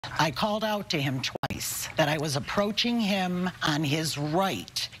I called out to him twice that I was approaching him on his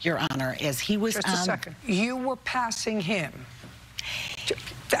right, Your Honor, as he was Just a second. You were passing him.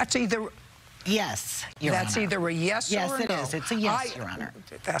 That's either... Yes, Your Honor. That's either a yes or a no. Yes, it is. It's a yes, Your Honor.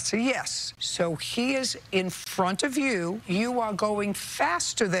 That's a yes. So he is in front of you. You are going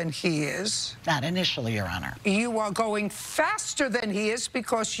faster than he is. Not initially, Your Honor. You are going faster than he is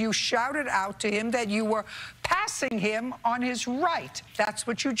because you shouted out to him that you were passing him on his right. That's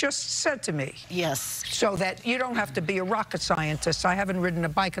what you just said to me. Yes. So that you don't have to be a rocket scientist. I haven't ridden a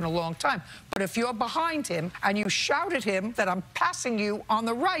bike in a long time. But if you're behind him and you shout at him that I'm passing you on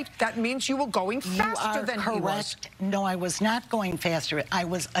the right, that means you were going faster than he was. No, I was not going faster. I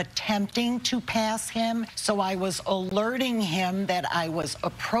was attempting to pass him, so I was alerting him that I was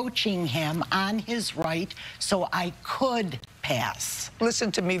approaching him on his right so I could pass. Listen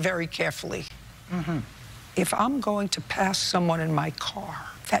to me very carefully. If I'm going to pass someone in my car,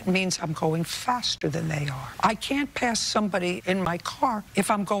 that means I'm going faster than they are. I can't pass somebody in my car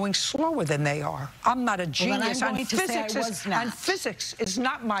if I'm going slower than they are. I'm not a genius, and physics is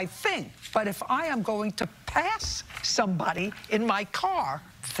not my thing. But if I am going to pass somebody in my car,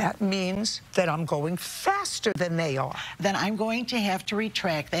 that means that I'm going faster than they are. Then I'm going to have to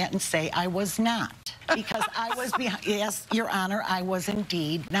retract that and say I was not. Because I was behind. Yes, Your Honor, I was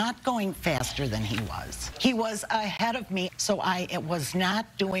indeed not going faster than he was. He was ahead of me, so I was not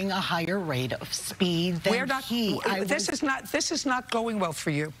doing a higher rate of speed than he. This is not going well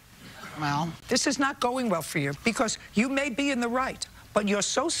for you. Well, this is not going well for you because you may be in the right, but you're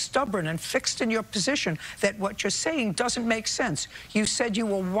so stubborn and fixed in your position that what you're saying doesn't make sense. You said you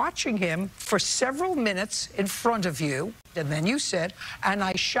were watching him for several minutes in front of you, and then you said, and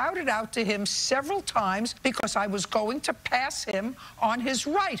I shouted out to him several times because I was going to pass him on his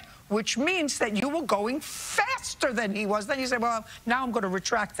right, which means that you were going faster than he was. Then you said, well, now I'm going to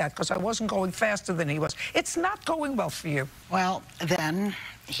retract that because I wasn't going faster than he was. It's not going well for you. Well, then...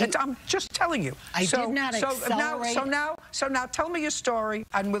 I'm just telling you. I did not accelerate. So now tell me your story,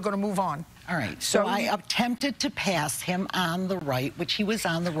 and we're going to move on. All right. So I attempted to pass him on the right, which he was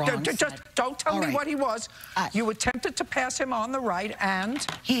on the wrong side. Just don't tell me what he was. You attempted to pass him on the right, and?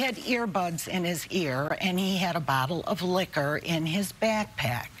 He had earbuds in his ear, and he had a bottle of liquor in his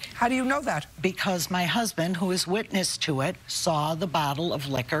backpack. How do you know that? Because my husband, who is witness to it, saw the bottle of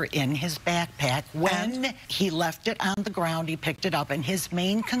liquor in his backpack. When he left it on the ground, he picked it up, and his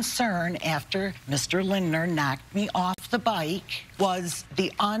main concern after Mr. Lindner knocked me off the bike was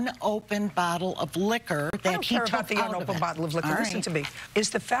the unopened bottle of liquor that he took out of it. I don't care about the unopened bottle of liquor. Listen to me.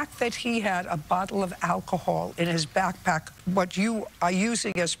 Is the fact that he had a bottle of alcohol in his backpack what you are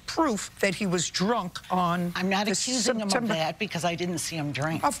using as proof that he was drunk on I'm not accusing him of that because I didn't see him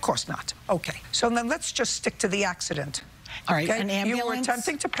drink. Of course not. Okay. So then let's just stick to the accident. All right, an ambulance. You were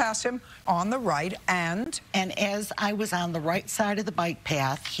attempting to pass him on the right, and as I was on the right side of the bike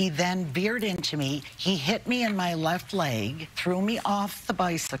path, he then veered into me. He hit me in my left leg, threw me off the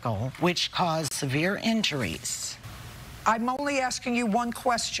bicycle, which caused severe injuries. I'm only asking you one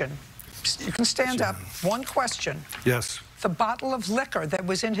question. You can stand up. One question. Yes. The bottle of liquor that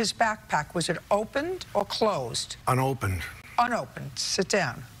was in his backpack, was it opened or closed? Unopened. Unopened. Sit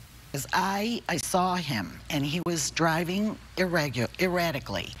down. As I saw him, and he was driving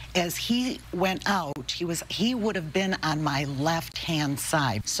erratically. As he went out, he would have been on my left-hand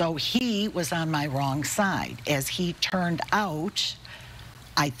side. So he was on my wrong side. As he turned out,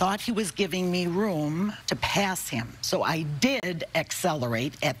 I thought he was giving me room to pass him. So I did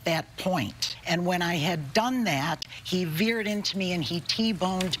accelerate at that point. And when I had done that, he veered into me and he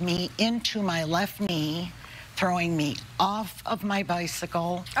T-boned me into my left knee, throwing me off of my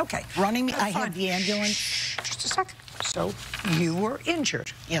bicycle. Okay. Running me. I had the ambulance. Shh, just a second. So you were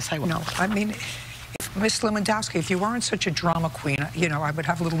injured. Yes, I was. No, I mean, Miss Lewandowski, if you weren't such a drama queen, you know, I would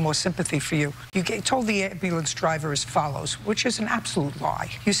have a little more sympathy for you. You told the ambulance driver as follows, which is an absolute lie.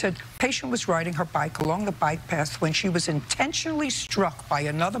 You said, patient was riding her bike along the bike path when she was intentionally struck by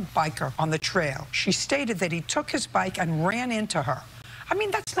another biker on the trail. She stated that he took his bike and ran into her. I mean,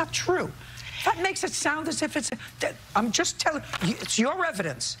 that's not true. That makes it sound as if it's... I'm just telling you, it's your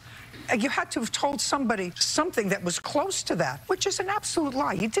evidence. You had to have told somebody something that was close to that, which is an absolute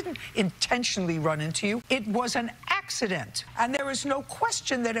lie. He didn't intentionally run into you. It was an accident. And there is no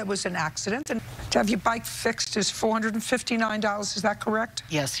question that it was an accident. And to have your bike fixed is $459, is that correct?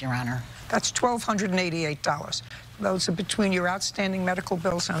 Yes, Your Honor. That's $1,288. Those are between your outstanding medical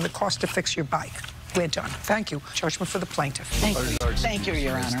bills and the cost to fix your bike. We're done. Thank you. Judgment for the plaintiff. Thank you. Thank you,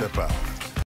 Your Honor. Step out.